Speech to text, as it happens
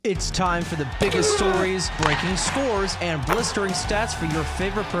It's time for the biggest stories, breaking scores, and blistering stats for your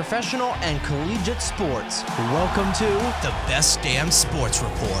favorite professional and collegiate sports. Welcome to the Best Damn Sports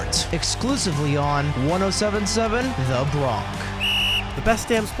Report, exclusively on 107.7 The Bronc. The Best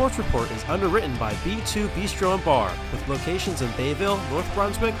Damn Sports Report is underwritten by B2 Bistro and Bar, with locations in Bayville, North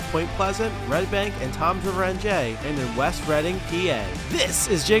Brunswick, Point Pleasant, Red Bank, and Toms River NJ, and in West Reading, PA. This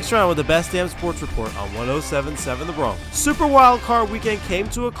is Jake Serrano with the Best Damn Sports Report on 107.7 The Bronc. Super Wild Card Weekend came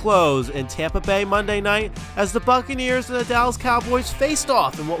to a close in Tampa Bay Monday night as the Buccaneers and the Dallas Cowboys faced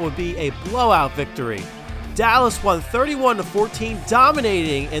off in what would be a blowout victory. Dallas won 31-14,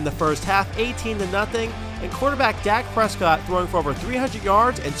 dominating in the first half, 18-0, and quarterback Dak Prescott throwing for over 300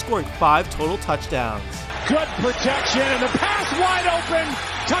 yards and scoring 5 total touchdowns. Good protection, and the pass wide open.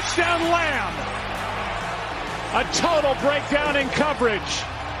 Touchdown Lamb. A total breakdown in coverage.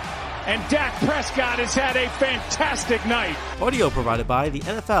 And Dak Prescott has had a fantastic night. Audio provided by the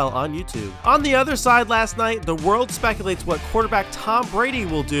NFL on YouTube. On the other side last night, the world speculates what quarterback Tom Brady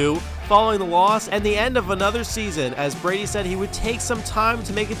will do following the loss and the end of another season, as Brady said he would take some time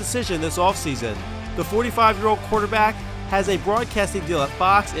to make a decision this offseason. The 45-year-old quarterback has a broadcasting deal at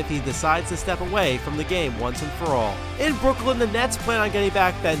Fox if he decides to step away from the game once and for all. In Brooklyn, the Nets plan on getting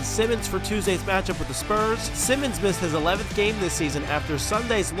back Ben Simmons for Tuesday's matchup with the Spurs. Simmons missed his 11th game this season after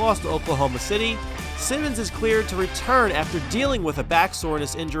Sunday's loss to Oklahoma City. Simmons is cleared to return after dealing with a back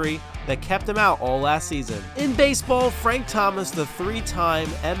soreness injury that kept him out all last season. In baseball, Frank Thomas, the 3-time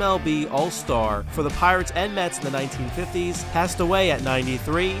MLB All-Star for the Pirates and Mets in the 1950s, passed away at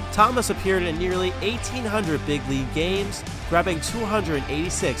 93. Thomas appeared in nearly 1,800 big league games, grabbing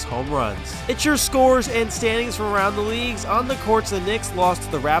 286 home runs. It's your scores and standings from around the leagues. On the courts, the Knicks lost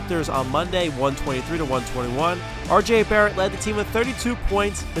to the Raptors on Monday, 123-121. RJ Barrett led the team with 32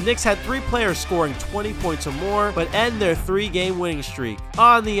 points. The Knicks had 3 players scoring 20 points or more, but end their 3-game winning streak.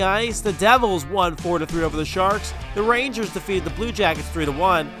 On the ice, the Devils won 4-3 over the Sharks. The Rangers defeated the Blue Jackets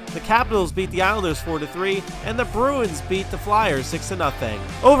 3-1. The Capitals beat the Islanders 4-3, and the Bruins beat the Flyers 6-0.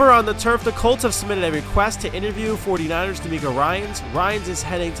 Over on the turf, the Colts have submitted a request to interview 49ers D'Amico Ryans. Ryans is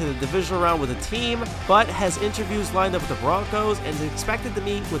heading to the divisional round with the team, but has interviews lined up with the Broncos and is expected to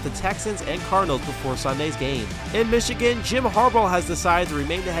meet with the Texans and Cardinals before Sunday's game. In Michigan, Jim Harbaugh has decided to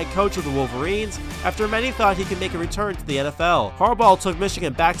remain the head coach of the Wolverines after many thought he could make a return to the NFL. Harbaugh took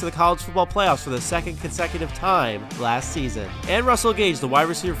Michigan back to the college football playoffs for the second consecutive time last season. And Russell Gage, the wide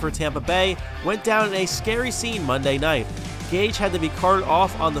receiver for Tampa Bay, went down in a scary scene Monday night. Gage had to be carted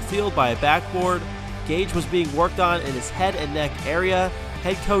off on the field by a backboard. Gage was being worked on in his head and neck area.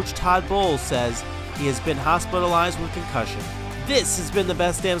 Head coach Todd Bowles says he has been hospitalized with concussion. This has been the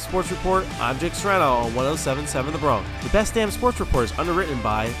Best Damn Sports Report. I'm Jake Serrano on 107.7 The Bronc. The Best Damn Sports Report is underwritten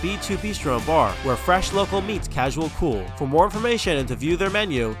by B2 Bistro and Bar, where fresh local meets casual cool. For more information and to view their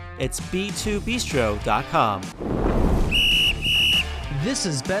menu, it's b2bistro.com. This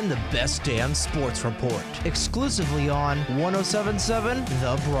has been the Best Damn Sports Report, exclusively on 107.7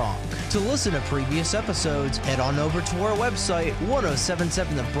 The Bronc. To listen to previous episodes, head on over to our website,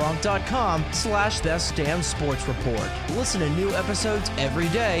 1077thebronc.com/Best Damn Sports Report. Listen to new episodes every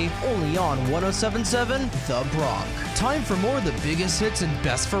day, only on 107.7 The Bronc. Time for more of the biggest hits and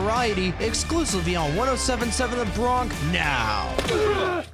best variety, exclusively on 107.7 The Bronc now.